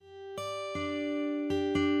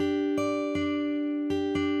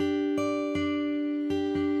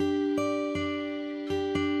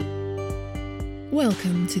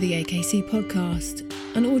Welcome to the AKC podcast,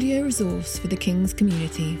 an audio resource for the King's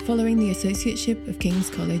community following the Associateship of King's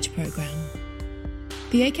College programme.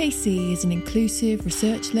 The AKC is an inclusive,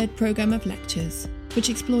 research-led programme of lectures which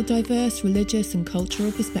explore diverse religious and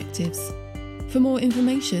cultural perspectives. For more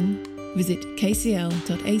information, visit kcl.ac.uk/AKC.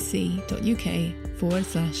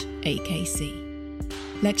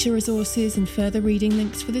 Lecture resources and further reading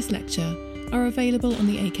links for this lecture are available on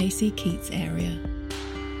the AKC Keats area.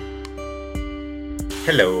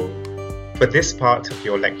 Hello. For this part of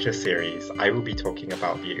your lecture series, I will be talking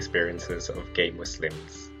about the experiences of gay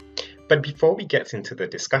Muslims. But before we get into the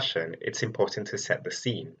discussion, it's important to set the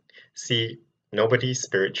scene. See, nobody's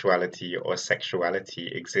spirituality or sexuality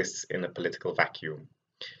exists in a political vacuum.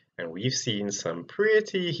 And we've seen some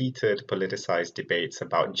pretty heated politicized debates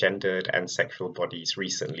about gendered and sexual bodies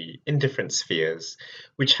recently in different spheres,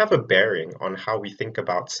 which have a bearing on how we think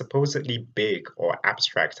about supposedly big or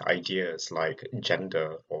abstract ideas like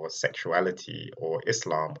gender or sexuality or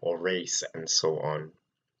Islam or race and so on.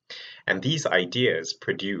 And these ideas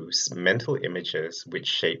produce mental images which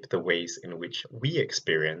shape the ways in which we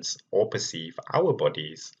experience or perceive our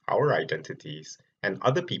bodies, our identities, and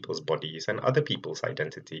other people's bodies and other people's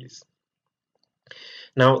identities.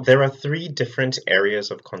 Now, there are three different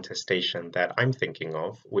areas of contestation that I'm thinking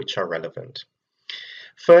of which are relevant.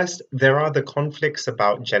 First, there are the conflicts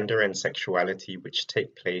about gender and sexuality which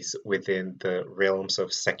take place within the realms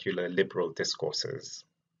of secular liberal discourses.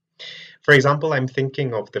 For example, I'm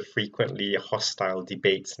thinking of the frequently hostile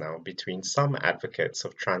debates now between some advocates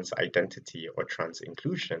of trans identity or trans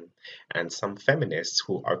inclusion and some feminists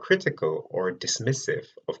who are critical or dismissive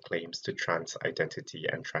of claims to trans identity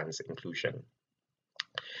and trans inclusion.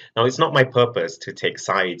 Now, it's not my purpose to take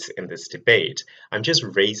sides in this debate. I'm just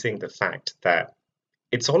raising the fact that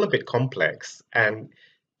it's all a bit complex, and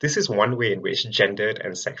this is one way in which gendered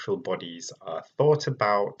and sexual bodies are thought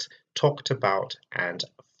about, talked about, and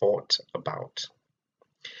fought about.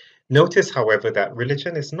 Notice, however, that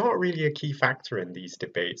religion is not really a key factor in these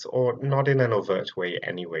debates, or not in an overt way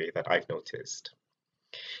anyway, that I've noticed.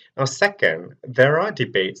 Now, second, there are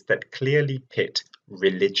debates that clearly pit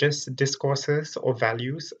religious discourses or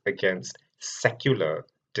values against secular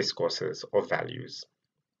discourses or values.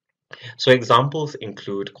 So examples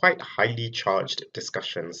include quite highly charged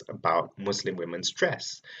discussions about Muslim women's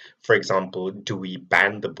dress. For example, do we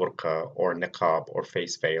ban the burqa or niqab or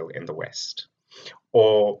face veil in the West?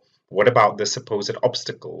 Or what about the supposed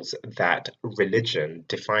obstacles that religion,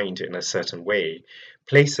 defined in a certain way,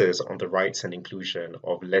 places on the rights and inclusion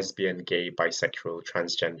of lesbian, gay, bisexual,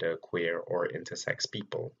 transgender, queer, or intersex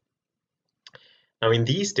people? Now, in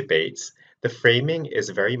these debates, the framing is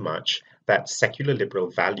very much that secular liberal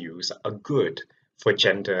values are good for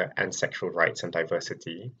gender and sexual rights and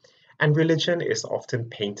diversity, and religion is often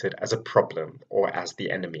painted as a problem or as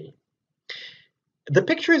the enemy. The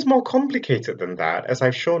picture is more complicated than that, as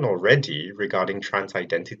I've shown already regarding trans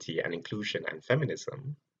identity and inclusion and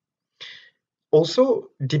feminism. Also,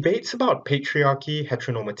 debates about patriarchy,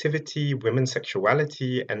 heteronormativity, women's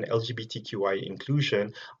sexuality, and LGBTQI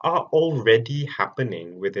inclusion are already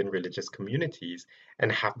happening within religious communities and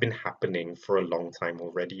have been happening for a long time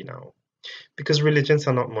already now. Because religions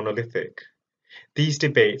are not monolithic. These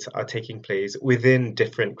debates are taking place within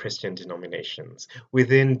different Christian denominations,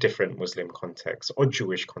 within different Muslim contexts, or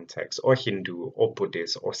Jewish contexts, or Hindu, or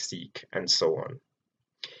Buddhist, or Sikh, and so on.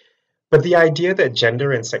 But the idea that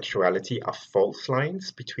gender and sexuality are fault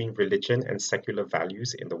lines between religion and secular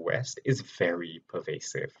values in the West is very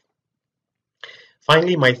pervasive.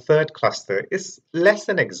 Finally, my third cluster is less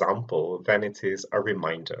an example than it is a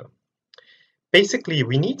reminder. Basically,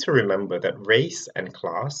 we need to remember that race and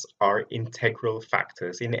class are integral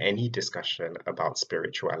factors in any discussion about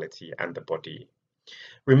spirituality and the body.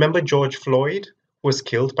 Remember George Floyd, who was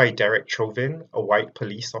killed by Derek Chauvin, a white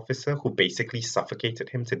police officer who basically suffocated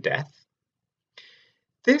him to death?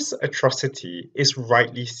 This atrocity is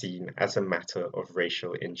rightly seen as a matter of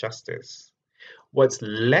racial injustice. What's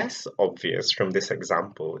less obvious from this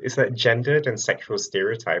example is that gendered and sexual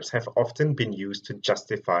stereotypes have often been used to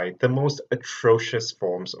justify the most atrocious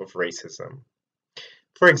forms of racism.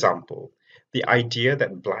 For example, the idea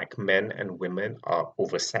that Black men and women are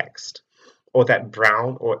oversexed, or that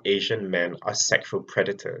brown or Asian men are sexual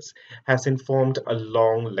predators, has informed a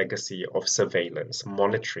long legacy of surveillance,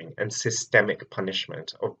 monitoring, and systemic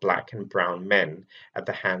punishment of Black and brown men at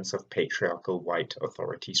the hands of patriarchal white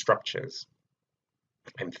authority structures.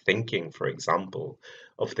 I'm thinking, for example,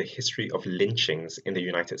 of the history of lynchings in the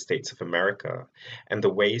United States of America and the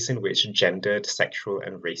ways in which gendered, sexual,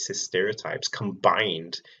 and racist stereotypes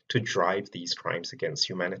combined to drive these crimes against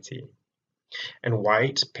humanity. And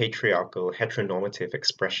white, patriarchal, heteronormative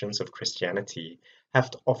expressions of Christianity have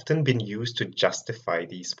often been used to justify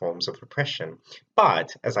these forms of oppression.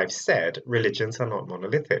 But, as I've said, religions are not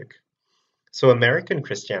monolithic. So American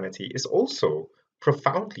Christianity is also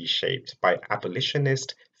profoundly shaped by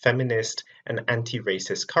abolitionist, feminist, and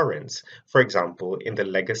anti-racist currents, for example, in the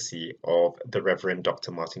legacy of the Reverend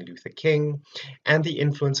Dr. Martin Luther King and the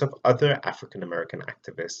influence of other African American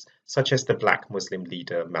activists, such as the Black Muslim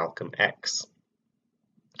leader Malcolm X.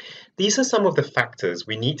 These are some of the factors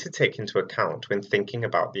we need to take into account when thinking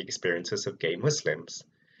about the experiences of gay Muslims.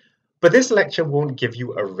 But this lecture won't give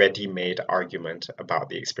you a ready-made argument about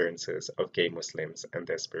the experiences of gay Muslims and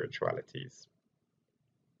their spiritualities.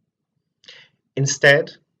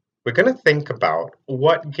 Instead, we're going to think about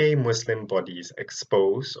what gay Muslim bodies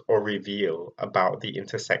expose or reveal about the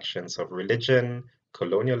intersections of religion,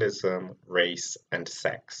 colonialism, race, and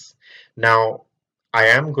sex. Now, I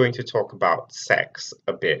am going to talk about sex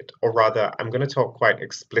a bit, or rather, I'm going to talk quite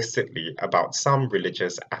explicitly about some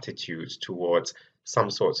religious attitudes towards some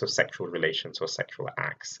sorts of sexual relations or sexual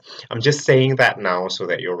acts. I'm just saying that now so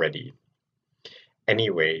that you're ready.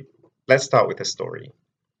 Anyway, let's start with a story.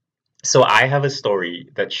 So I have a story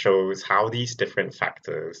that shows how these different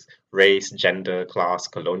factors, race, gender, class,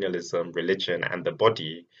 colonialism, religion, and the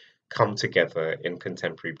body, come together in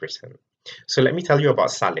contemporary Britain. So let me tell you about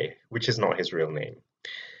Saleh, which is not his real name.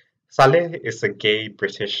 Saleh is a gay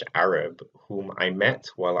British Arab whom I met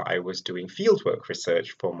while I was doing fieldwork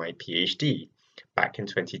research for my PhD back in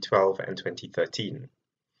 2012 and 2013.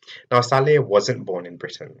 Now, Saleh wasn't born in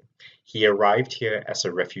Britain. He arrived here as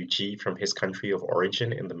a refugee from his country of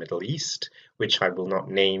origin in the Middle East, which I will not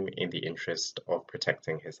name in the interest of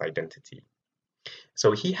protecting his identity.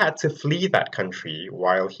 So he had to flee that country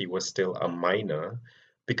while he was still a minor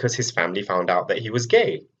because his family found out that he was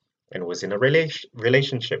gay and was in a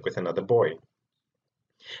relationship with another boy.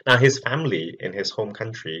 Now, his family in his home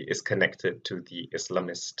country is connected to the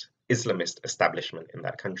Islamist establishment in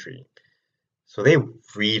that country. So they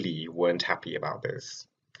really weren't happy about this,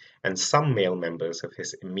 and some male members of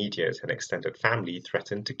his immediate and extended family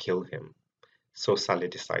threatened to kill him. So Saleh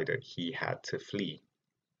decided he had to flee.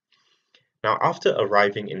 Now, after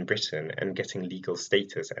arriving in Britain and getting legal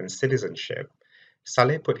status and citizenship,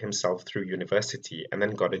 Saleh put himself through university and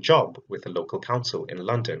then got a job with a local council in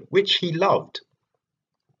London, which he loved.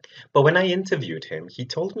 But when I interviewed him, he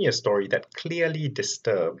told me a story that clearly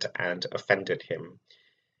disturbed and offended him,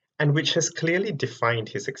 and which has clearly defined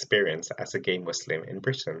his experience as a gay Muslim in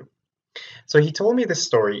Britain. So he told me this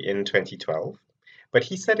story in 2012, but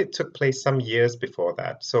he said it took place some years before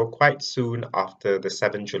that, so quite soon after the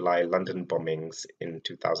 7 July London bombings in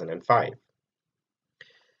 2005.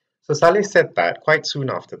 So Saleh said that quite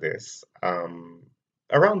soon after this,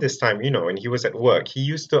 around this time, when he was at work, he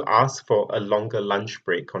used to ask for a longer lunch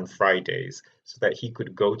break on Fridays so that he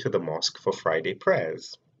could go to the mosque for Friday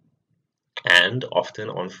prayers. And often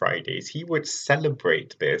on Fridays, he would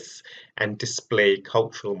celebrate this and display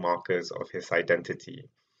cultural markers of his identity.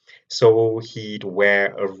 So he'd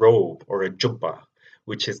wear a robe or a jubbah,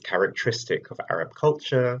 which is characteristic of Arab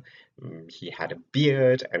culture. He had a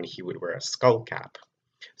beard and he would wear a skull cap.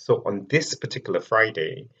 So on this particular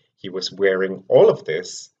Friday, he was wearing all of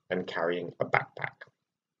this and carrying a backpack.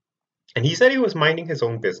 And he said he was minding his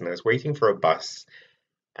own business, waiting for a bus,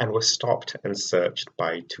 and was stopped and searched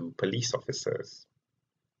by 2 police officers.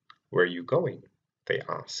 "Where are you going?" they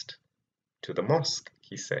asked. "To the mosque,"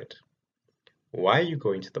 he said. "Why are you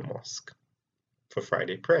going to the mosque?" "For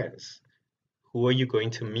Friday prayers." "Who are you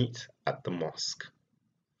going to meet at the mosque?"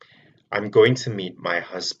 "I'm going to meet my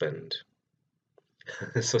husband."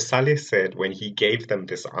 So Saleh said when he gave them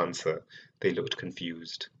this answer, they looked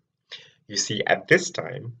confused. You see, at this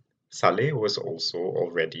time, Saleh was also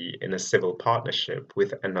already in a civil partnership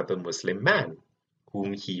with another Muslim man,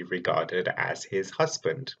 whom he regarded as his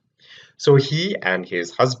husband. So he and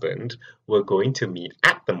his husband were going to meet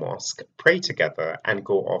at the mosque, pray together, and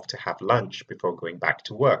go off to have lunch before going back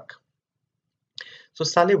to work. So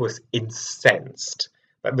Saleh was incensed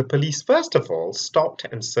that the police first of all stopped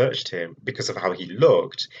and searched him because of how he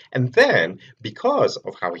looked, and then, because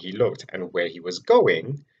of how he looked and where he was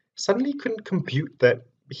going, suddenly couldn't compute that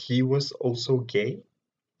he was also gay.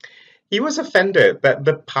 He was offended that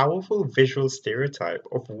the powerful visual stereotype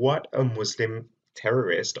of what a Muslim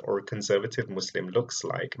terrorist or a conservative Muslim looks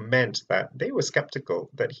like meant that they were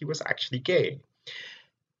skeptical that he was actually gay.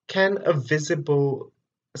 Can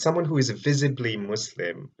someone who is visibly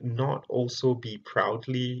Muslim not also be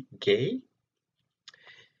proudly gay?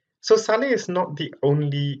 So Saleh is not the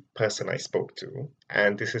only person I spoke to,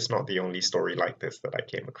 and this is not the only story like this that I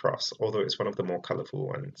came across, although it's one of the more colorful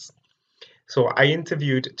ones. So I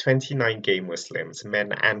interviewed 29 gay Muslims,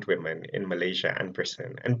 men and women, in Malaysia and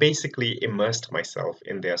Britain, and basically immersed myself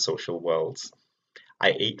in their social worlds.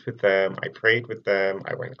 I ate with them, I prayed with them,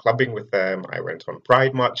 I went clubbing with them, I went on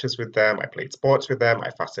pride marches with them, I played sports with them, I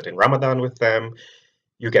fasted in Ramadan with them.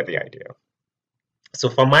 You get the idea. So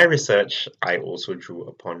for my research, I also drew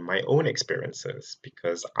upon my own experiences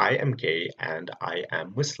because I am gay and I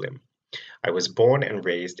am Muslim. I was born and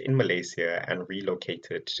raised in Malaysia and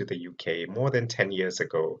relocated to the UK more than 10 years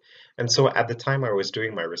ago. And so at the time I was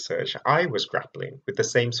doing my research, I was grappling with the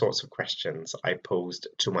same sorts of questions I posed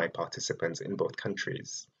to my participants in both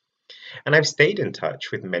countries. And I've stayed in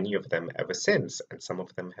touch with many of them ever since, and some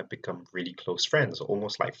of them have become really close friends,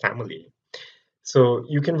 almost like family. So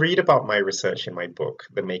you can read about my research in my book,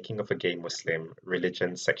 The Making of a Gay Muslim: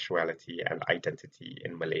 Religion, Sexuality and Identity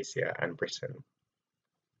in Malaysia and Britain.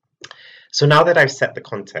 So now that I've set the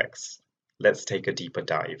context, let's take a deeper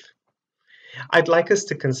dive. I'd like us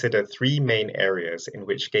to consider three main areas in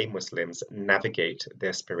which gay Muslims navigate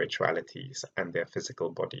their spiritualities and their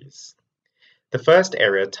physical bodies. The first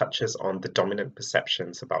area touches on the dominant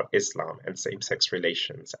perceptions about Islam and same-sex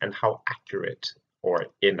relations and how accurate or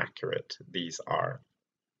inaccurate these are.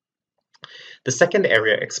 The second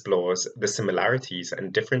area explores the similarities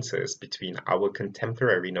and differences between our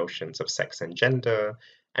contemporary notions of sex and gender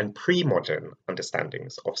and pre-modern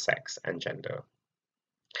understandings of sex and gender.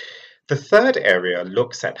 The third area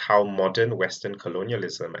looks at how modern Western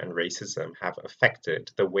colonialism and racism have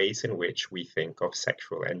affected the ways in which we think of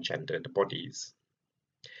sexual and gendered bodies.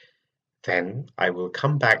 Then I will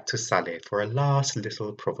come back to Saleh for a last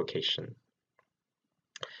little provocation.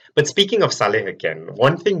 But speaking of Saleh again,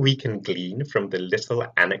 one thing we can glean from the little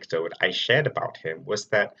anecdote I shared about him was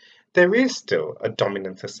that there is still a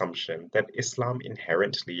dominant assumption that Islam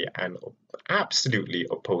inherently and absolutely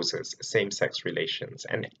opposes same-sex relations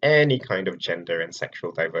and any kind of gender and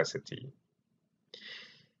sexual diversity.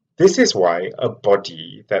 This is why a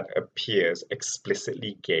body that appears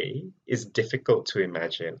explicitly gay is difficult to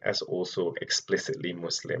imagine as also explicitly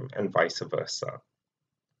Muslim and vice versa.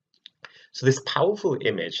 So this powerful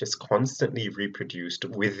image is constantly reproduced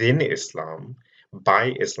within Islam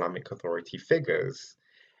by Islamic authority figures,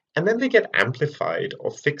 and then they get amplified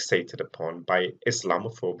or fixated upon by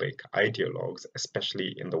Islamophobic ideologues,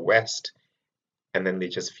 especially in the West, and then they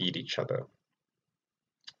just feed each other.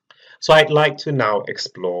 So I'd like to now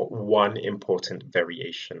explore one important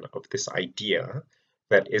variation of this idea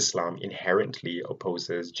that Islam inherently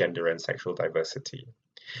opposes gender and sexual diversity.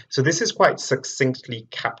 So this is quite succinctly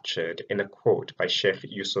captured in a quote by Sheikh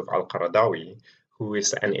Yusuf Al-Qaradawi, who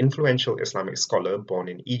is an influential Islamic scholar born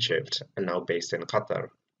in Egypt and now based in Qatar.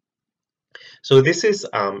 So this is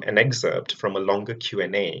an excerpt from a longer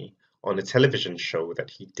Q&A on a television show that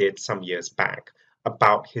he did some years back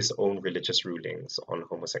about his own religious rulings on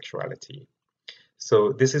homosexuality.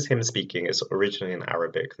 So this is him speaking. It's originally in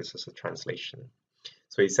Arabic. This is a translation.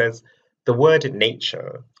 So he says, the word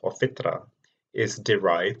nature or fitra is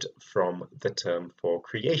derived from the term for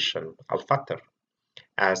creation, al-fatr,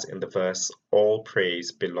 as in the verse, all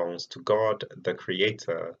praise belongs to God, the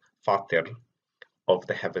creator, fatir, of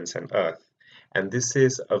the heavens and earth. And this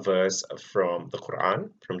is a verse from the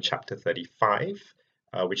Quran, from chapter 35,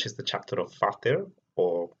 which is the chapter of fatir,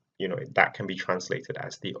 or, that can be translated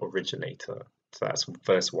as the originator. So that's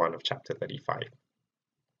verse 1 of chapter 35.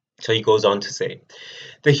 So he goes on to say,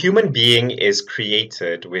 the human being is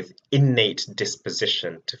created with innate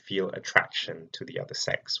disposition to feel attraction to the other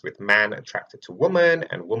sex, with man attracted to woman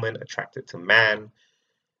and woman attracted to man.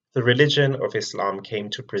 The religion of Islam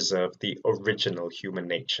came to preserve the original human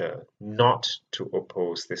nature, not to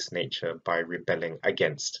oppose this nature by rebelling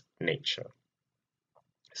against nature.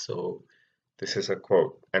 So this is a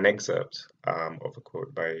quote, an excerpt of a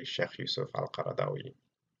quote by Sheikh Yusuf Al-Qaradawi.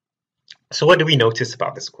 So what do we notice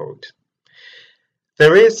about this quote?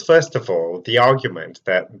 There is, first of all, the argument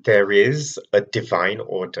that there is a divine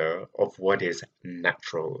order of what is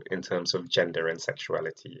natural in terms of gender and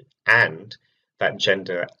sexuality, and that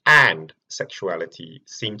gender and sexuality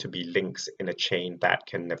seem to be links in a chain that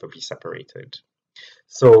can never be separated.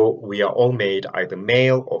 So we are all made either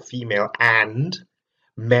male or female, and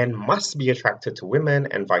men must be attracted to women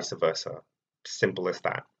and vice versa. Simple as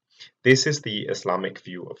that. This is the Islamic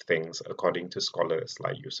view of things according to scholars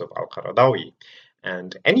like Yusuf Al-Qaradawi,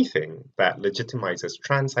 and anything that legitimizes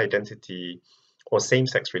trans identity or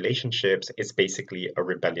same-sex relationships is basically a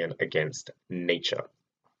rebellion against nature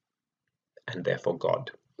and therefore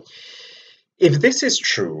God. If this is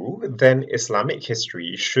true, then Islamic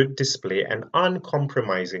history should display an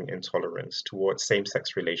uncompromising intolerance towards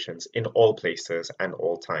same-sex relations in all places and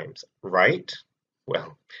all times, right?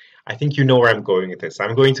 Well, I think you know where I'm going with this.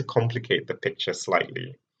 I'm going to complicate the picture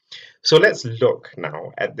slightly. So let's look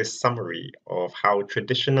now at this summary of how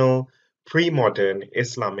traditional pre-modern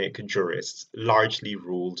Islamic jurists largely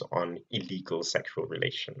ruled on illegal sexual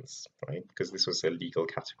relations, right? Because this was a legal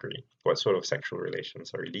category. What sort of sexual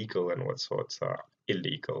relations are illegal and what sorts are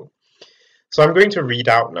illegal? So I'm going to read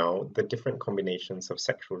out now the different combinations of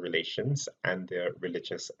sexual relations and their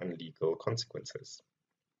religious and legal consequences.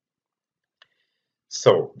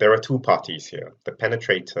 So there are two parties here, the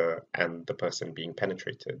penetrator and the person being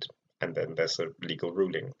penetrated, and then there's a legal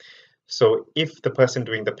ruling. So if the person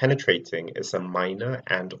doing the penetrating is a minor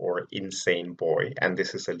and or insane boy, and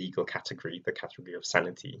this is a legal category, the category of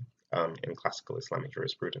sanity in classical Islamic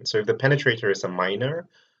jurisprudence. So if the penetrator is a minor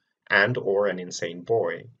and or an insane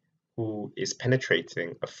boy who is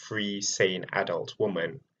penetrating a free, sane adult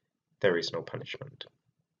woman, there is no punishment.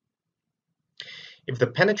 If the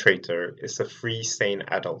penetrator is a free, sane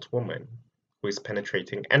adult woman who is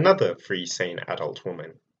penetrating another free, sane adult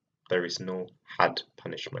woman, there is no had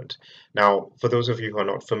punishment. Now, for those of you who are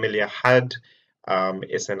not familiar, had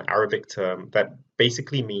is an Arabic term that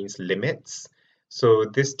basically means limits. So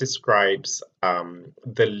this describes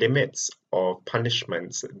the limits of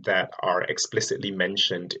punishments that are explicitly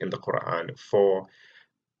mentioned in the Quran for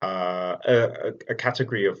a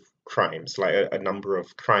category of crimes, like a number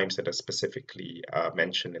of crimes that are specifically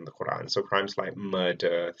mentioned in the Quran. So crimes like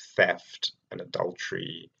murder, theft, and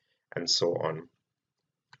adultery, and so on.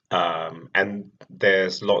 And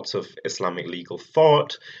there's lots of Islamic legal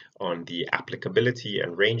thought on the applicability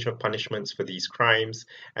and range of punishments for these crimes,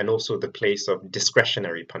 and also the place of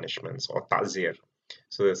discretionary punishments or ta'zir.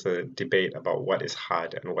 So there's a debate about what is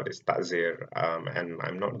had and what is ta'zir, and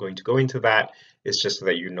I'm not going to go into that. It's just so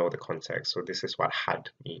that you know the context. So this is what had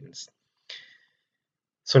means.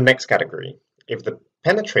 So next category, if the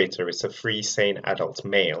penetrator is a free, sane adult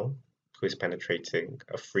male who is penetrating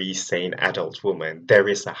a free, sane adult woman, there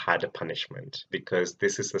is a had punishment, because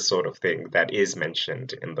this is the sort of thing that is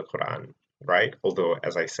mentioned in the Quran, right? Although,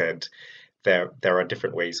 as I said, there are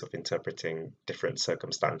different ways of interpreting different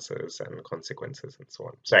circumstances and consequences and so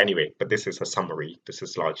on. So anyway, but this is a summary. This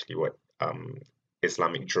is largely what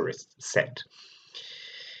Islamic jurists said.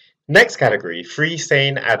 Next category, free,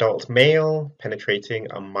 sane adult male penetrating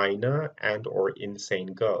a minor and or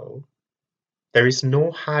insane girl. There is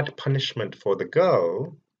no had punishment for the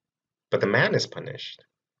girl, but the man is punished.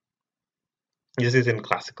 This is in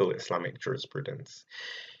classical Islamic jurisprudence.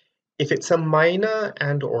 If it's a minor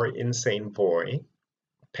and or insane boy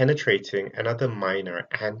penetrating another minor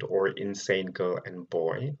and or insane girl and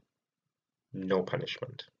boy, no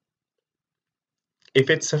punishment. If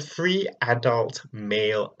it's a free adult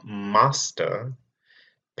male master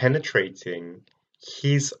penetrating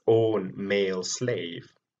his own male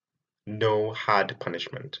slave, no had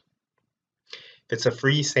punishment. If it's a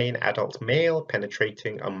free, sane adult male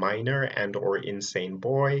penetrating a minor and or insane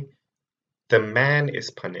boy, the man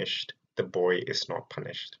is punished, the boy is not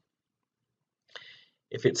punished.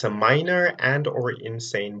 If it's a minor and or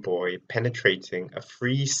insane boy penetrating a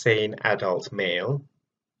free, sane adult male,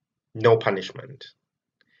 no punishment.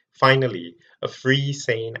 Finally, a free,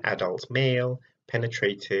 sane adult male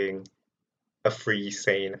penetrating a free,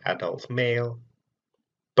 sane adult male,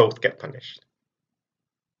 both get punished.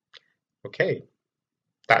 Okay,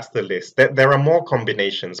 that's the list. There are more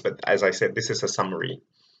combinations, but as I said, this is a summary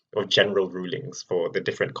of general rulings for the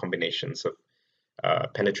different combinations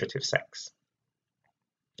of penetrative sex.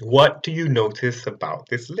 What do you notice about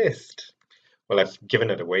this list? Well, I've given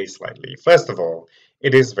it away slightly. First of all,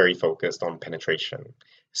 it is very focused on penetration,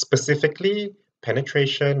 specifically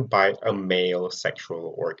penetration by a male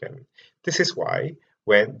sexual organ. This is why,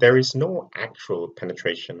 when there is no actual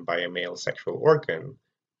penetration by a male sexual organ,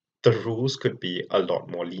 the rules could be a lot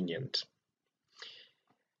more lenient.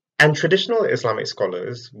 And traditional Islamic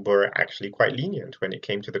scholars were actually quite lenient when it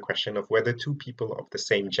came to the question of whether two people of the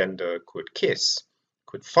same gender could kiss,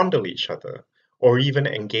 could fondle each other, or even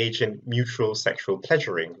engage in mutual sexual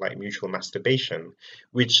pleasuring like mutual masturbation,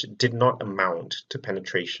 which did not amount to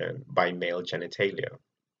penetration by male genitalia.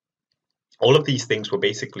 All of these things were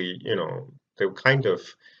basically, they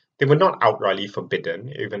were not outrightly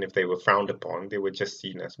forbidden, even if they were frowned upon. They were just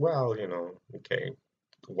seen as, well, okay,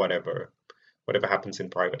 whatever happens in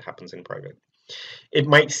private happens in private. It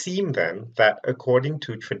might seem then that according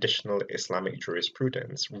to traditional Islamic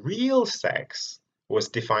jurisprudence, real sex was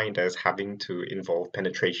defined as having to involve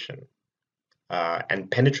penetration. And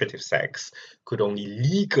penetrative sex could only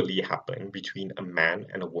legally happen between a man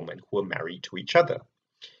and a woman who were married to each other.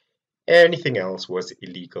 Anything else was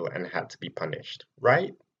illegal and had to be punished,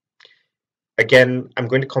 right? Again, I'm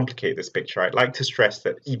going to complicate this picture. I'd like to stress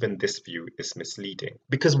that even this view is misleading.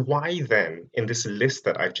 Because why then, in this list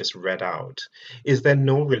that I've just read out, is there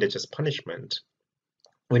no religious punishment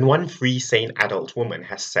when one free, sane adult woman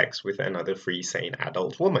has sex with another free, sane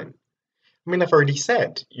adult woman? I mean, I've already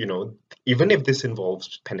said, even if this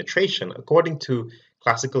involves penetration, according to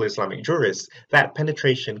classical Islamic jurists, that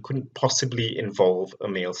penetration couldn't possibly involve a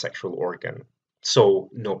male sexual organ. So,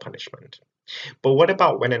 no punishment. But what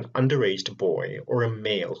about when an underage boy or a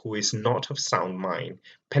male who is not of sound mind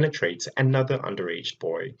penetrates another underage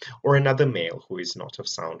boy or another male who is not of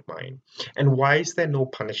sound mind? And why is there no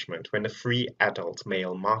punishment when a free adult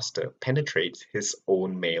male master penetrates his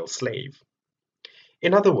own male slave?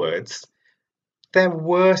 In other words, there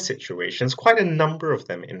were situations, quite a number of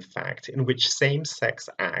them in fact, in which same-sex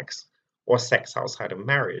acts or sex outside of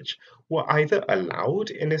marriage were either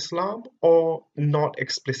allowed in Islam or not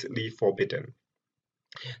explicitly forbidden.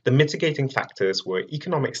 The mitigating factors were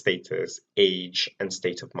economic status, age, and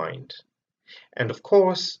state of mind. And of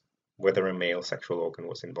course, whether a male sexual organ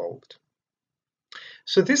was involved.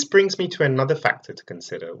 So this brings me to another factor to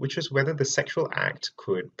consider, which is whether the sexual act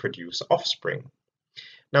could produce offspring.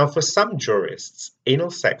 Now, for some jurists, anal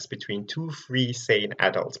sex between two free, sane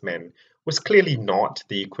adult men was clearly not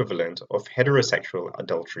the equivalent of heterosexual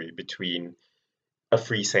adultery between a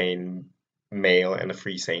free, sane male and a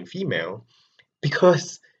free, sane female,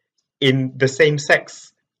 because in the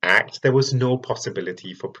same-sex act, there was no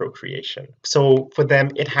possibility for procreation. So for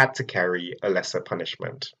them, it had to carry a lesser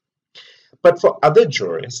punishment. But for other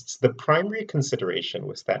jurists, the primary consideration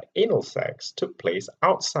was that anal sex took place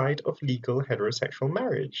outside of legal heterosexual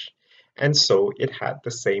marriage, and so it had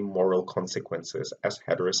the same moral consequences as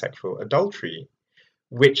heterosexual adultery,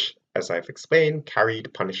 which, as I've explained,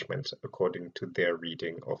 carried punishment according to their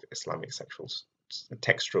reading of Islamic sexual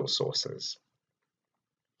textual sources.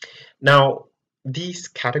 Now, these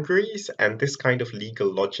categories and this kind of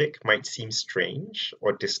legal logic might seem strange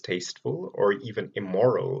or distasteful or even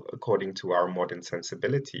immoral according to our modern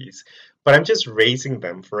sensibilities, but I'm just raising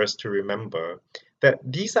them for us to remember that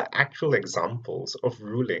these are actual examples of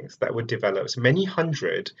rulings that were developed many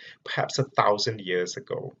hundred, perhaps 1,000 years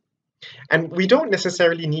ago. And we don't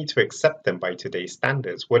necessarily need to accept them by today's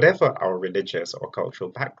standards, whatever our religious or cultural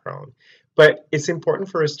background, but it's important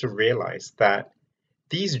for us to realize that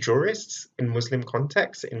these jurists in Muslim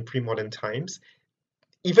contexts in pre-modern times,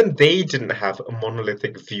 even they didn't have a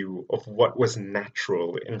monolithic view of what was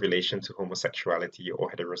natural in relation to homosexuality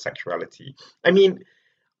or heterosexuality. I mean,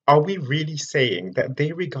 are we really saying that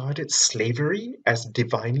they regarded slavery as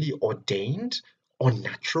divinely ordained or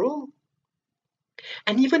natural?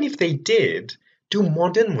 And even if they did, do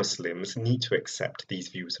modern Muslims need to accept these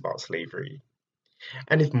views about slavery?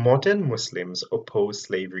 And if modern Muslims oppose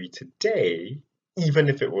slavery today, even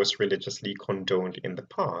if it was religiously condoned in the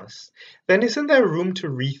past, then isn't there room to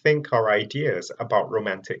rethink our ideas about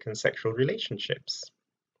romantic and sexual relationships?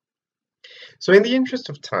 So in the interest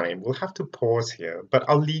of time, we'll have to pause here, but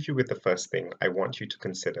I'll leave you with the first thing I want you to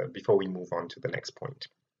consider before we move on to the next point.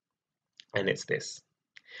 And it's this.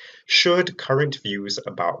 Should current views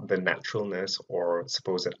about the naturalness or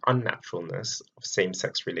supposed unnaturalness of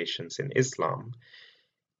same-sex relations in Islam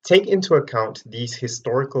take into account these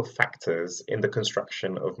historical factors in the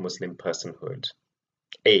construction of Muslim personhood: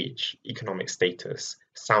 age, economic status,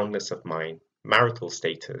 soundness of mind, marital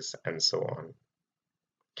status, and so on?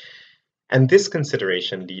 And this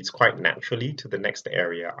consideration leads quite naturally to the next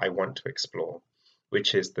area I want to explore,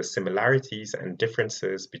 which is the similarities and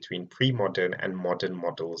differences between pre-modern and modern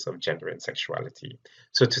models of gender and sexuality.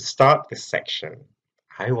 So to start this section,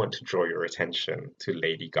 I want to draw your attention to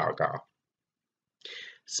Lady Gaga.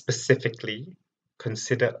 Specifically,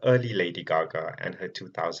 consider early Lady Gaga and her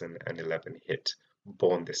 2011 hit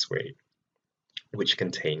Born This Way, which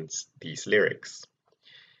contains these lyrics.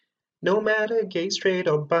 No matter gay, straight,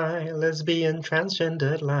 or bi, lesbian,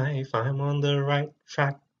 transgendered life, I'm on the right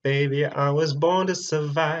track, baby, I was born to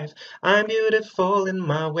survive. I'm beautiful in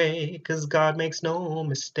my way, 'cause God makes no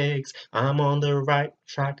mistakes. I'm on the right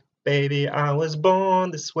track, baby, I was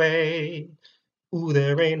born this way. Ooh,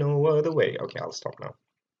 there ain't no other way. Okay, I'll stop now.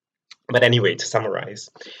 But anyway, to summarize,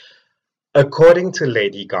 according to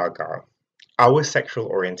Lady Gaga, our sexual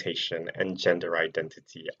orientation and gender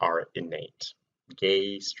identity are innate.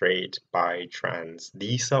 Gay, straight, bi, trans,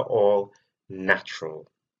 these are all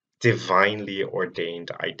natural, divinely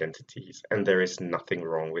ordained identities, and there is nothing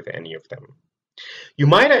wrong with any of them. You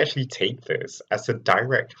might actually take this as a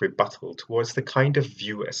direct rebuttal towards the kind of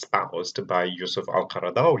view espoused by Yusuf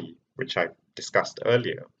al-Qaradawi, which I discussed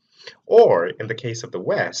earlier. Or, in the case of the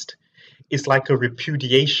West, is like a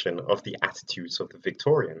repudiation of the attitudes of the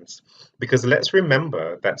Victorians. Because let's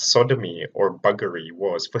remember that sodomy or buggery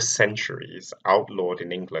was, for centuries, outlawed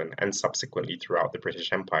in England and subsequently throughout the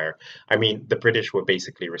British Empire. I mean, the British were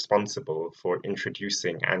basically responsible for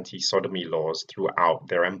introducing anti-sodomy laws throughout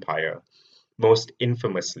their empire, most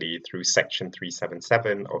infamously through Section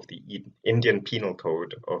 377 of the Indian Penal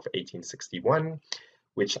Code of 1861,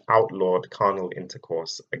 which outlawed carnal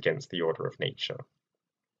intercourse against the order of nature.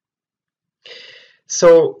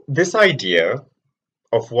 So this idea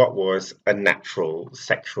of what was a natural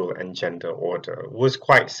sexual and gender order was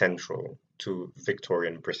quite central to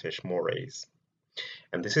Victorian British mores.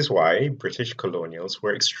 And this is why British colonials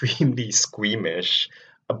were extremely squeamish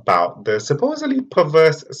about the supposedly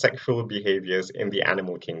perverse sexual behaviors in the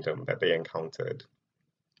animal kingdom that they encountered.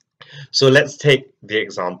 So let's take the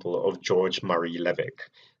example of George Murray Levick,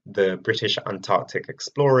 the British Antarctic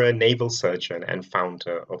explorer, naval surgeon, and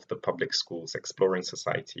founder of the Public Schools Exploring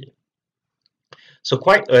Society. So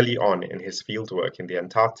quite early on in his fieldwork in the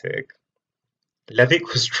Antarctic,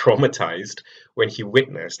 Levick was traumatized when he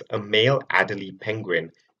witnessed a male Adelie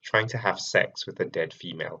penguin trying to have sex with a dead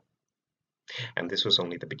female. And this was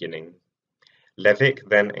only the beginning. Levick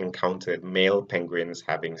then encountered male penguins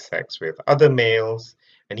having sex with other males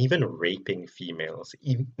and even raping females,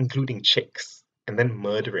 including chicks, and then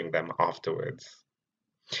murdering them afterwards.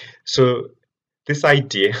 So this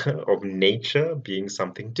idea of nature being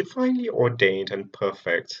something divinely ordained and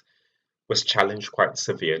perfect was challenged quite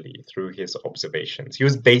severely through his observations. He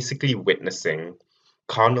was basically witnessing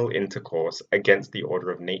carnal intercourse against the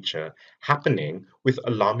order of nature happening with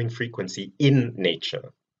alarming frequency in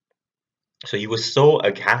nature. So he was so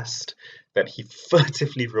aghast that he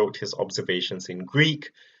furtively wrote his observations in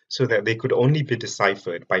Greek so that they could only be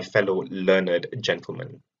deciphered by fellow learned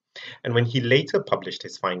gentlemen. And when he later published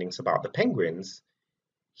his findings about the penguins,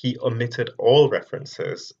 he omitted all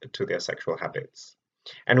references to their sexual habits.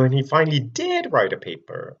 And when he finally did write a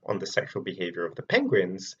paper on the sexual behavior of the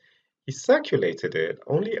penguins, he circulated it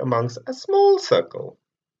only amongst a small circle.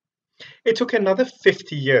 It took another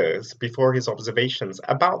 50 years before his observations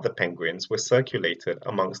about the penguins were circulated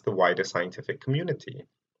amongst the wider scientific community.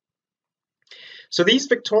 So these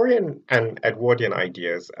Victorian and Edwardian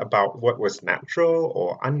ideas about what was natural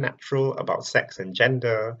or unnatural about sex and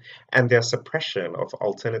gender, and their suppression of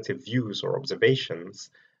alternative views or observations,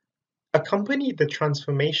 accompanied the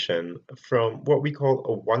transformation from what we call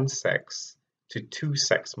a one-sex to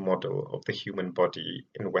two-sex model of the human body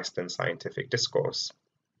in Western scientific discourse.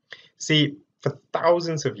 See, for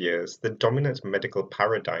thousands of years, the dominant medical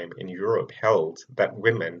paradigm in Europe held that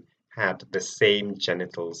women had the same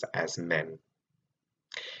genitals as men.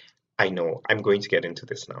 I know, I'm going to get into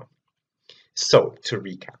this now. So, to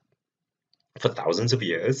recap, for thousands of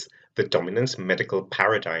years, the dominant medical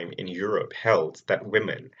paradigm in Europe held that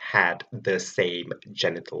women had the same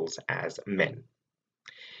genitals as men.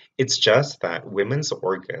 It's just that women's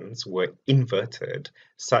organs were inverted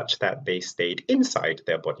such that they stayed inside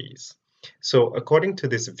their bodies. So according to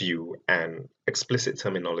this view and explicit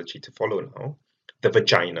terminology to follow now, the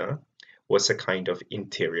vagina was a kind of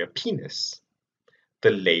interior penis.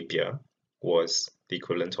 The labia was the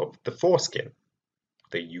equivalent of the foreskin.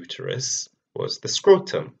 The uterus was the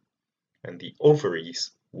scrotum, and the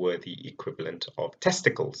ovaries were the equivalent of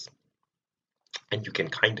testicles. And you can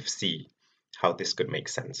kind of see how this could make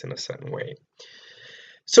sense in a certain way.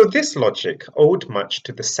 So this logic owed much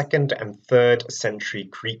to the 2nd and 3rd century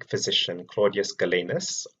Greek physician Claudius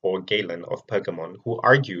Galenus, or Galen of Pergamon, who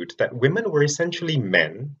argued that women were essentially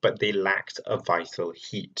men, but they lacked a vital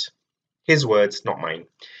heat. His words, not mine.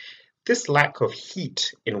 This lack of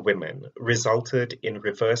heat in women resulted in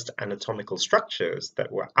reversed anatomical structures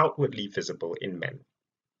that were outwardly visible in men.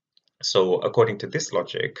 So according to this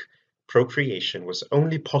logic, procreation was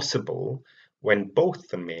only possible when both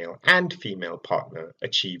the male and female partner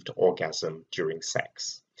achieved orgasm during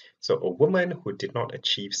sex. So a woman who did not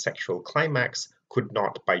achieve sexual climax could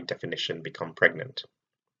not, by definition, become pregnant.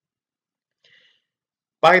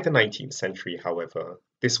 By the 19th century, however,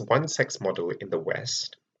 this one-sex model in the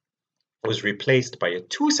West was replaced by a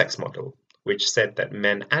two-sex model, which said that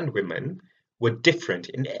men and women were different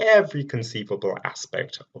in every conceivable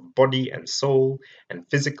aspect of body and soul, and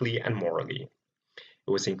physically and morally.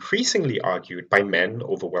 It was increasingly argued by men,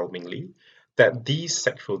 overwhelmingly, that these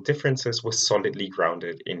sexual differences were solidly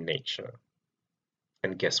grounded in nature.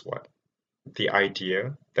 And guess what? The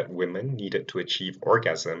idea that women needed to achieve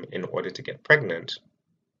orgasm in order to get pregnant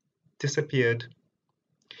disappeared.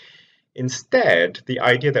 Instead, the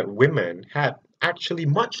idea that women had actually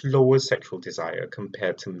much lower sexual desire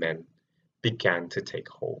compared to men began to take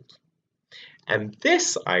hold. And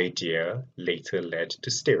this idea later led to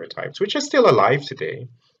stereotypes, which are still alive today,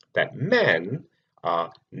 that men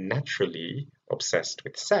are naturally obsessed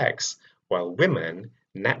with sex, while women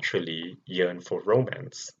naturally yearn for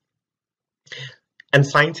romance. And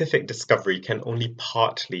scientific discovery can only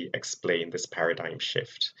partly explain this paradigm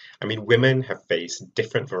shift. I mean, women have faced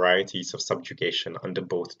different varieties of subjugation under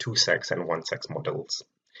both two-sex and one-sex models.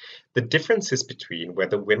 The differences between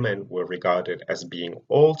whether women were regarded as being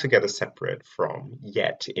altogether separate from,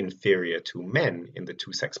 yet inferior to men in the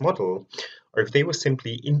two-sex model, or if they were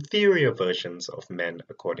simply inferior versions of men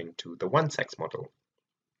according to the one-sex model.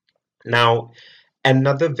 Now,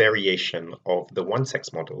 another variation of the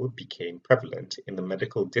one-sex model became prevalent in the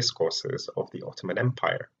medical discourses of the Ottoman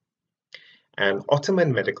Empire. And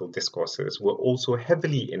Ottoman medical discourses were also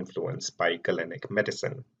heavily influenced by Galenic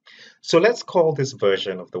medicine. So let's call this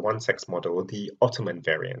version of the one-sex model the Ottoman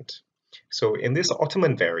variant. So in this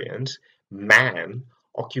Ottoman variant, man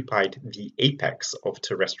occupied the apex of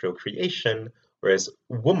terrestrial creation, whereas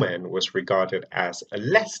woman was regarded as a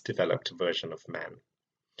less developed version of man.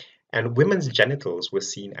 And women's genitals were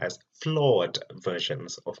seen as flawed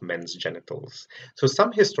versions of men's genitals. So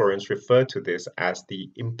some historians refer to this as the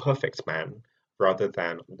imperfect man rather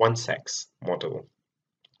than one-sex model.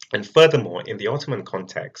 And furthermore, in the Ottoman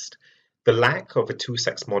context, the lack of a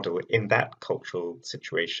two-sex model in that cultural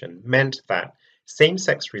situation meant that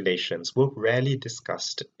same-sex relations were rarely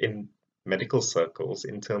discussed in medical circles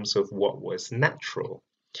in terms of what was natural.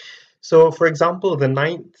 So, for example, the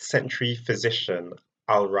 9th century physician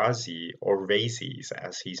Al-Razi, or Rhazes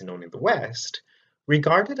as he's known in the West,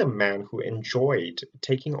 regarded a man who enjoyed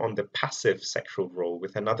taking on the passive sexual role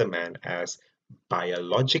with another man as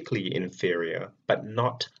biologically inferior, but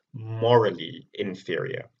not morally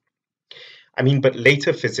inferior. I mean, but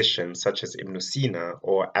later physicians such as Ibn Sina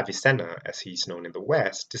or Avicenna, as he's known in the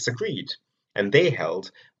West, disagreed, and they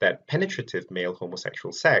held that penetrative male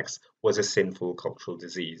homosexual sex was a sinful cultural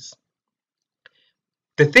disease.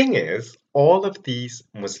 The thing is, all of these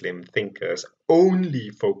Muslim thinkers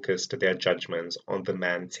only focused their judgments on the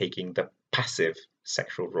man taking the passive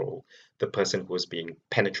sexual role, the person who was being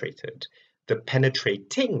penetrated. The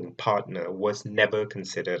penetrating partner was never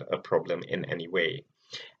considered a problem in any way.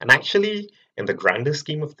 And actually, in the grander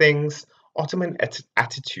scheme of things, Ottoman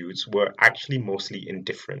attitudes were actually mostly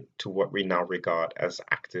indifferent to what we now regard as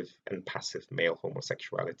active and passive male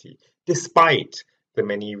homosexuality, despite the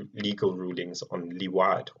many legal rulings on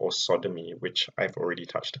liwat or sodomy, which I've already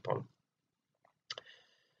touched upon.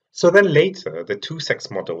 So then later, the two-sex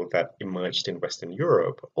model that emerged in Western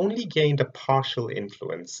Europe only gained a partial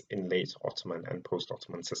influence in late Ottoman and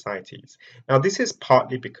post-Ottoman societies. Now, this is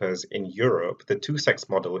partly because in Europe, the two-sex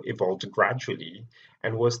model evolved gradually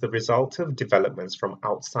and was the result of developments from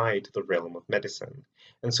outside the realm of medicine.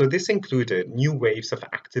 And so this included new waves of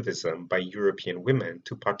activism by European women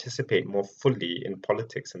to participate more fully in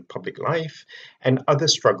politics and public life, and other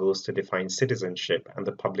struggles to define citizenship and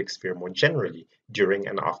the public sphere more generally during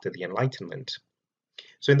and after the Enlightenment.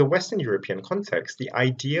 So in the Western European context, the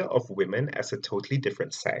idea of women as a totally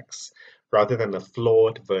different sex, rather than a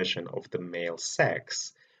flawed version of the male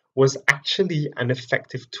sex, was actually an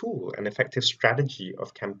effective tool, an effective strategy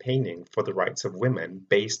of campaigning for the rights of women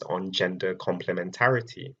based on gender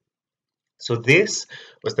complementarity. So this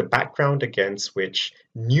was the background against which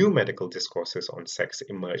new medical discourses on sex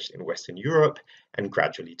emerged in Western Europe and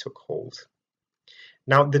gradually took hold.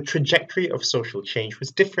 Now, the trajectory of social change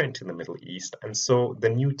was different in the Middle East, and so the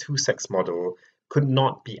new two-sex model could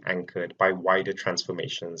not be anchored by wider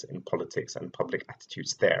transformations in politics and public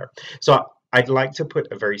attitudes there. So I'd like to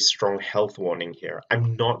put a very strong health warning here.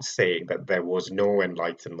 I'm not saying that there was no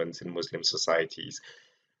enlightenment in Muslim societies,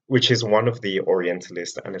 which is one of the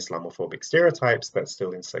Orientalist and Islamophobic stereotypes that's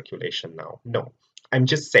still in circulation now. No, I'm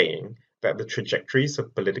just saying that the trajectories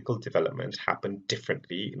of political development happened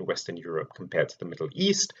differently in Western Europe compared to the Middle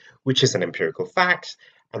East, which is an empirical fact,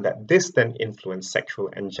 and that this then influenced sexual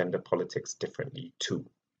and gender politics differently too.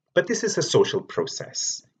 But this is a social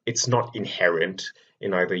process. It's not inherent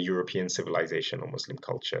in either European civilization or Muslim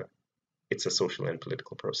culture. It's a social and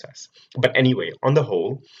political process. But anyway, on the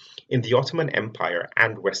whole, in the Ottoman Empire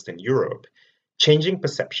and Western Europe, changing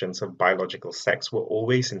perceptions of biological sex were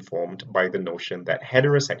always informed by the notion that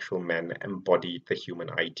heterosexual men embodied the human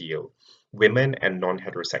ideal. Women and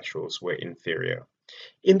non-heterosexuals were inferior.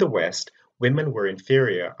 In the West, women were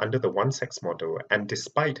inferior under the one-sex model, and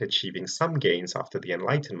despite achieving some gains after the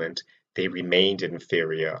Enlightenment, they remained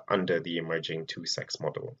inferior under the emerging two-sex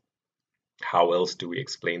model. How else do we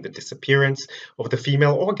explain the disappearance of the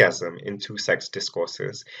female orgasm in two-sex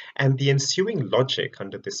discourses and the ensuing logic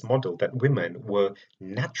under this model that women were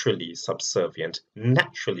naturally subservient,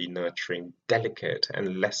 naturally nurturing, delicate,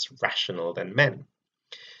 and less rational than men?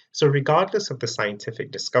 So regardless of the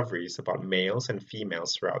scientific discoveries about males and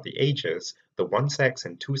females throughout the ages, the one-sex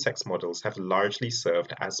and two-sex models have largely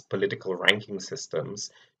served as political ranking systems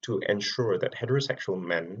to ensure that heterosexual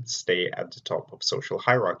men stay at the top of social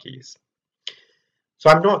hierarchies. So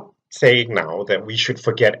I'm not saying now that we should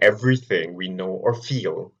forget everything we know or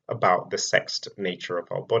feel about the sexed nature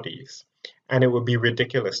of our bodies. And it would be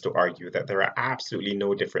ridiculous to argue that there are absolutely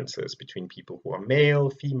no differences between people who are male,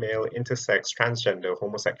 female, intersex, transgender,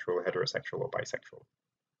 homosexual, heterosexual, or bisexual.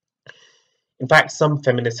 In fact, some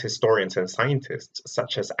feminist historians and scientists,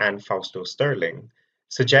 such as Anne Fausto Sterling,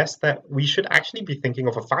 suggest that we should actually be thinking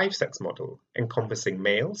of a five-sex model encompassing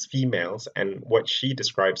males, females, and what she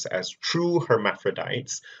describes as true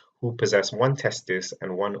hermaphrodites who possess one testis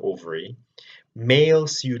and one ovary, male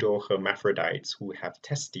pseudo-hermaphrodites who have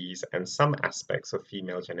testes and some aspects of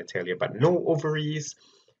female genitalia but no ovaries,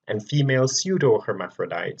 and female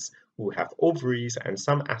pseudo-hermaphrodites who have ovaries and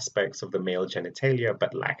some aspects of the male genitalia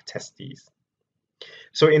but lack testes.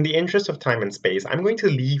 So in the interest of time and space, I'm going to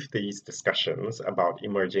leave these discussions about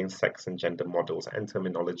emerging sex and gender models and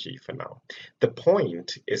terminology for now. The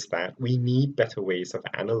point is that we need better ways of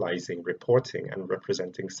analyzing, reporting, and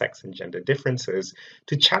representing sex and gender differences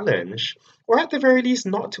to challenge, or at the very least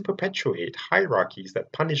not to perpetuate, hierarchies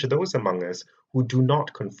that punish those among us who do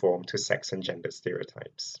not conform to sex and gender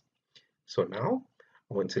stereotypes. So now,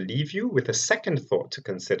 I want to leave you with a second thought to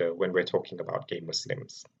consider when we're talking about gay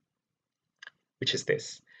Muslims, which is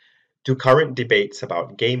this. Do current debates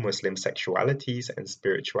about gay Muslim sexualities and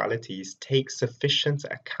spiritualities take sufficient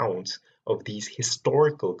account of these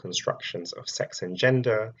historical constructions of sex and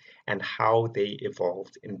gender and how they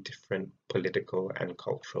evolved in different political and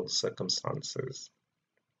cultural circumstances?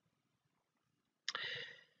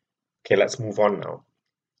 Okay, let's move on now.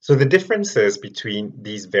 So the differences between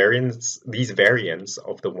these variants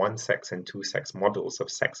of the one-sex and two-sex models of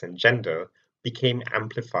sex and gender became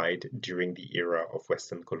amplified during the era of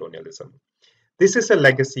Western colonialism. This is a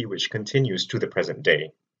legacy which continues to the present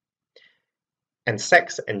day. And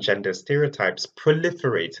sex and gender stereotypes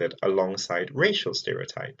proliferated alongside racial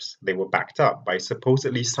stereotypes. They were backed up by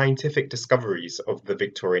supposedly scientific discoveries of the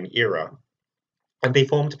Victorian era, and they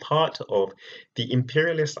formed part of the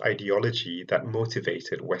imperialist ideology that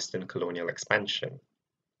motivated Western colonial expansion.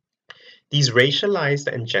 These racialized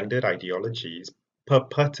and gendered ideologies,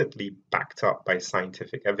 purportedly backed up by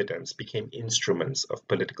scientific evidence, became instruments of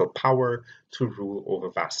political power to rule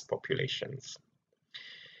over vast populations.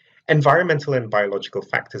 Environmental and biological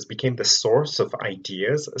factors became the source of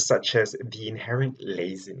ideas such as the inherent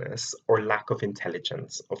laziness or lack of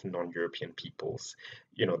intelligence of non-European peoples.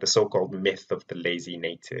 The so-called myth of the lazy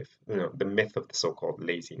native, the myth of the so-called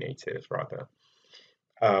lazy native, rather.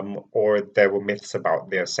 Or there were myths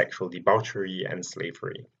about their sexual debauchery and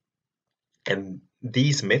slavery. And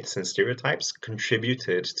these myths and stereotypes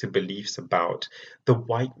contributed to beliefs about the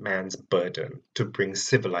white man's burden to bring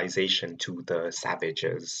civilization to the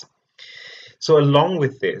savages. So along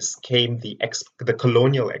with this came the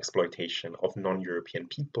colonial exploitation of non-European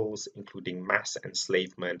peoples, including mass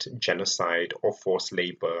enslavement, genocide, or forced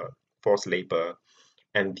labor,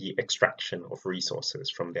 and the extraction of resources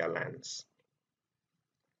from their lands.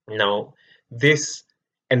 Now, this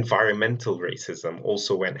environmental racism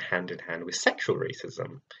also went hand in hand with sexual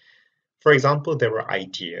racism. For example, there were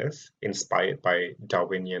ideas inspired by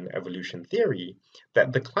Darwinian evolution theory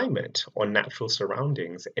that the climate or natural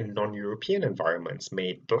surroundings in non-European environments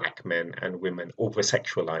made Black men and women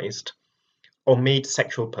over-sexualized or made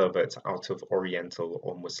sexual perverts out of Oriental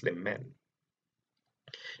or Muslim men.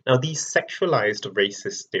 Now, these sexualized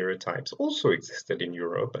racist stereotypes also existed in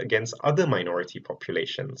Europe against other minority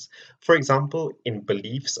populations, for example, in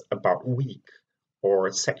beliefs about weak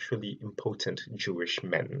or sexually impotent Jewish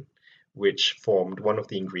men, which formed one of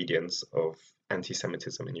the ingredients of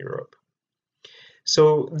anti-Semitism in Europe.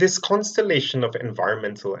 So this constellation of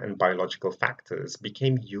environmental and biological factors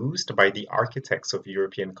became used by the architects of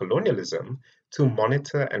European colonialism to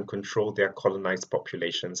monitor and control their colonized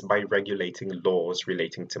populations by regulating laws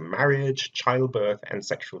relating to marriage, childbirth, and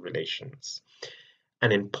sexual relations.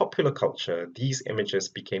 And in popular culture, these images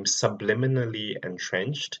became subliminally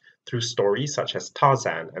entrenched through stories such as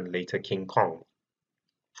Tarzan and later King Kong.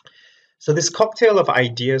 So this cocktail of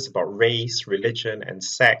ideas about race, religion, and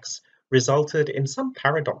sex resulted in some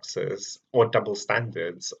paradoxes or double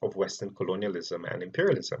standards of Western colonialism and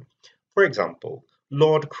imperialism. For example,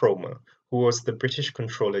 Lord Cromer, who was the British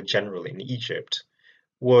Controller General in Egypt,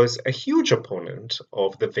 was a huge opponent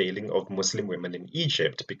of the veiling of Muslim women in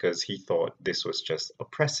Egypt because he thought this was just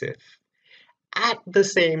oppressive. At the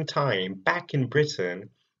same time, back in Britain,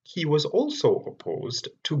 he was also opposed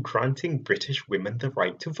to granting British women the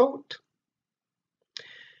right to vote.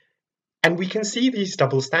 And we can see these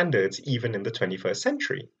double standards even in the 21st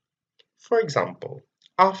century. For example,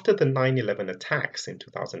 after the 9/11 attacks in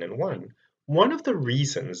 2001, one of the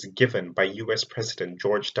reasons given by US President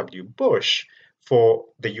George W. Bush for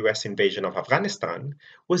the US invasion of Afghanistan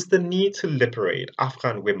was the need to liberate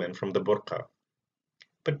Afghan women from the burqa.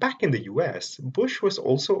 But back in the US, Bush was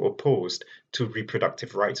also opposed to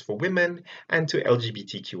reproductive rights for women and to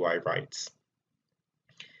LGBTQI rights.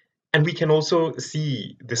 And we can also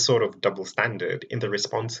see this sort of double standard in the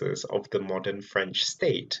responses of the modern French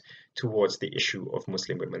state towards the issue of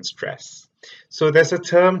Muslim women's dress. So there's a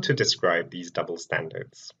term to describe these double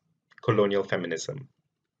standards: colonial feminism.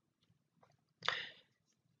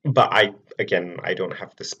 But I don't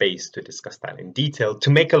have the space to discuss that in detail. To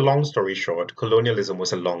make a long story short, colonialism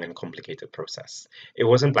was a long and complicated process. It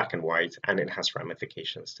wasn't black and white, and it has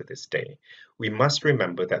ramifications to this day. We must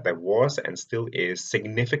remember that there was and still is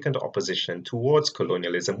significant opposition towards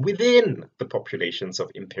colonialism within the populations of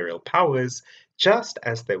imperial powers, just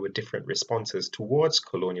as there were different responses towards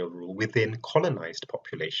colonial rule within colonized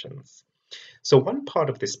populations. So one part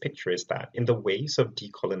of this picture is that in the waves of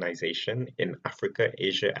decolonization in Africa,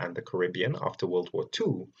 Asia, and the Caribbean after World War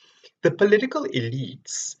II, the political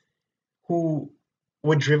elites who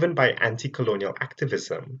were driven by anti-colonial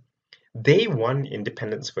activism, they won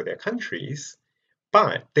independence for their countries,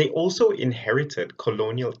 but they also inherited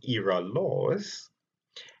colonial era laws,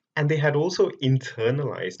 and they had also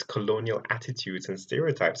internalized colonial attitudes and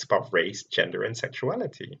stereotypes about race, gender, and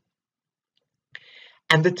sexuality.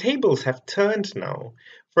 And the tables have turned now.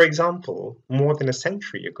 For example, more than a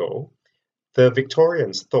century ago, the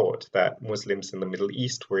Victorians thought that Muslims in the Middle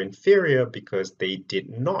East were inferior because they did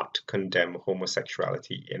not condemn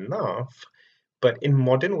homosexuality enough. But in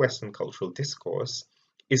modern Western cultural discourse,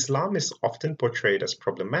 Islam is often portrayed as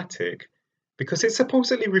problematic because it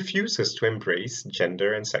supposedly refuses to embrace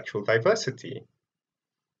gender and sexual diversity.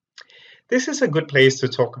 This is a good place to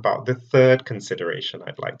talk about the third consideration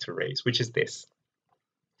I'd like to raise, which is this.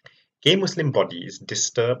 Gay Muslim bodies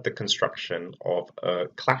disturb the construction of a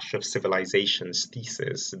clash of civilizations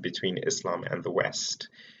thesis between Islam and the West,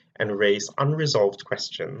 and raise unresolved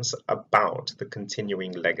questions about the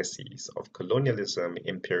continuing legacies of colonialism,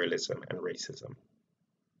 imperialism, and racism.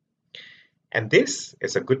 And this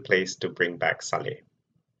is a good place to bring back Saleh.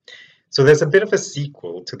 So there's a bit of a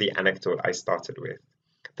sequel to the anecdote I started with.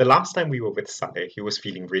 The last time we were with Saleh, he was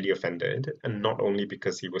feeling really offended, and not only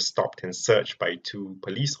because he was stopped and searched by two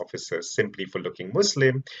police officers simply for looking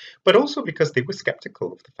Muslim, but also because they were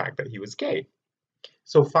skeptical of the fact that he was gay.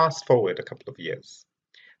 So fast forward a couple of years.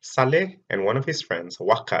 Saleh and one of his friends,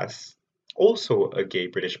 Waqas, also a gay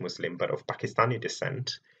British Muslim but of Pakistani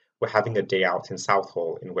descent, were having a day out in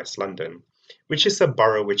Southall in West London, which is a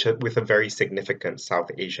borough with a very significant South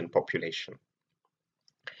Asian population.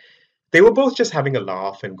 They were both just having a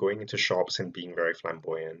laugh and going into shops and being very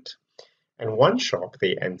flamboyant. And one shop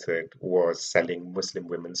they entered was selling Muslim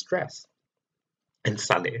women's dress. And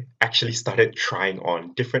Saleh actually started trying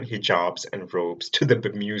on different hijabs and robes to the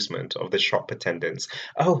bemusement of the shop attendants.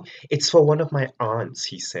 "Oh, it's for one of my aunts,"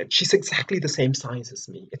 he said. "She's exactly the same size as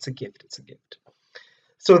me. It's a gift, it's a gift."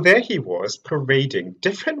 So there he was, parading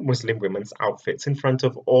different Muslim women's outfits in front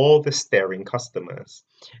of all the staring customers.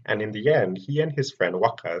 And in the end, he and his friend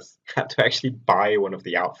Waqas had to actually buy one of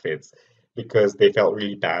the outfits because they felt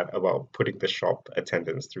really bad about putting the shop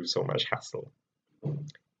attendants through so much hassle.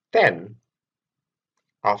 Then,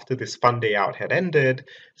 after this fun day out had ended,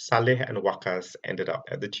 Saleh and Waqas ended up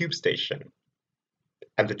at the tube station.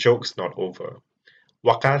 And the joke's not over.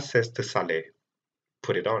 Waqas says to Saleh,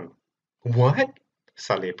 "Put it on." "What?"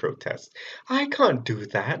 Saleh protests. "I can't do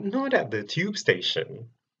that, not at the tube station."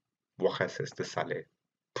 Waqas says to Saleh,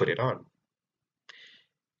 "Put it on."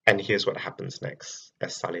 And here's what happens next,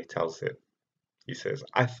 as Saleh tells it. He says,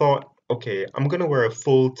 "I thought, okay, I'm going to wear a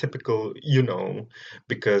full typical,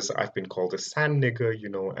 because I've been called a sand nigger,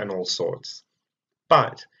 and all sorts.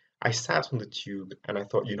 But I sat on the tube and I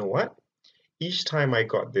thought, you know what? Each time I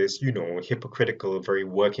got this, hypocritical, very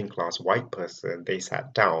working class white person, they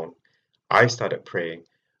sat down, I started praying,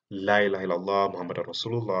 La ilaha illallah Muhammad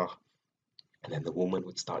Rasulullah, and then the woman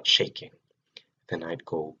would start shaking. Then I'd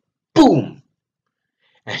go, boom!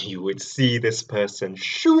 And you would see this person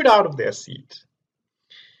shoot out of their seat.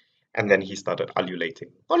 And then he started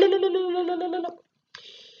ululating.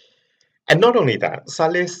 And not only that,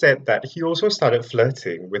 Saleh said that he also started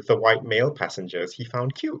flirting with the white male passengers he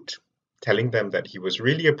found cute, telling them that he was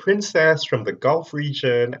really a princess from the Gulf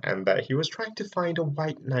region and that he was trying to find a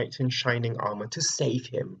white knight in shining armor to save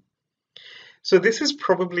him. So this is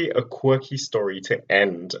probably a quirky story to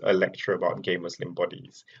end a lecture about gay Muslim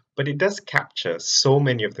bodies, but it does capture so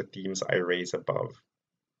many of the themes I raise above.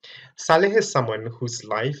 Saleh is someone whose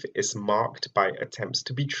life is marked by attempts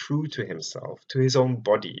to be true to himself, to his own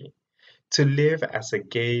body, to live as a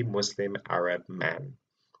gay Muslim Arab man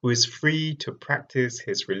who is free to practice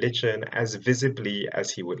his religion as visibly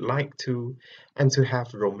as he would like to, and to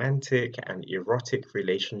have romantic and erotic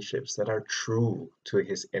relationships that are true to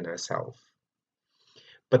his inner self.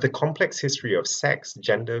 But the complex history of sex,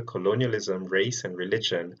 gender, colonialism, race, and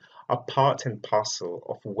religion are part and parcel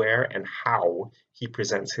of where and how he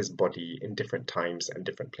presents his body in different times and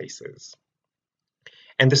different places.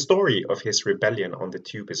 And the story of his rebellion on the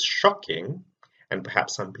tube is shocking, and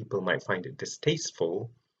perhaps some people might find it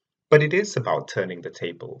distasteful, but it is about turning the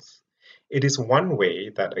tables. It is one way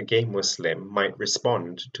that a gay Muslim might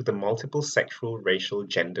respond to the multiple sexual, racial,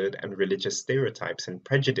 gendered, and religious stereotypes and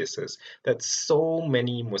prejudices that so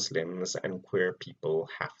many Muslims and queer people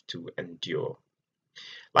have to endure.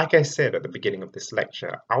 Like I said at the beginning of this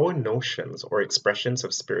lecture, our notions or expressions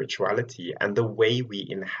of spirituality and the way we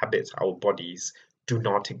inhabit our bodies do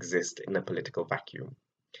not exist in a political vacuum.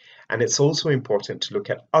 And it's also important to look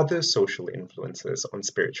at other social influences on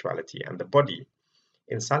spirituality and the body.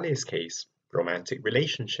 In Saleh's case, romantic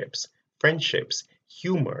relationships, friendships,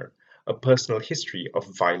 humor, a personal history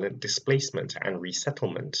of violent displacement and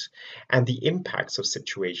resettlement, and the impacts of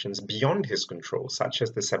situations beyond his control, such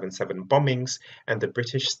as the 7/7 bombings and the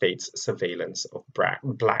British state's surveillance of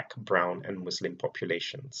Black, brown, and Muslim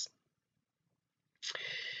populations.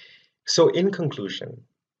 So in conclusion,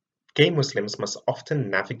 gay Muslims must often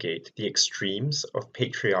navigate the extremes of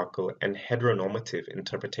patriarchal and heteronormative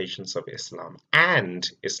interpretations of Islam and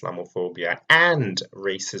Islamophobia and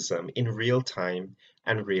racism in real time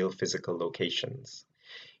and real physical locations.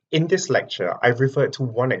 In this lecture, I've referred to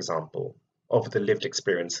one example of the lived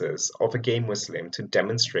experiences of a gay Muslim to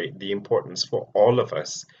demonstrate the importance for all of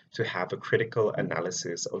us to have a critical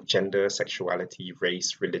analysis of gender, sexuality,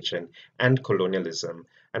 race, religion, and colonialism,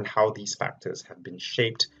 and how these factors have been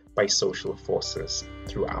shaped by social forces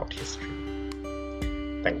throughout history.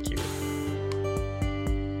 Thank you.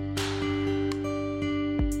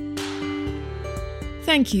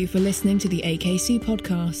 Thank you for listening to the AKC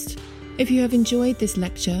podcast. If you have enjoyed this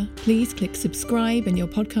lecture, please click subscribe in your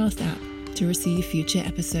podcast app to receive future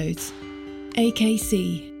episodes.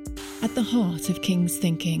 AKC, at the heart of King's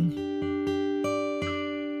thinking.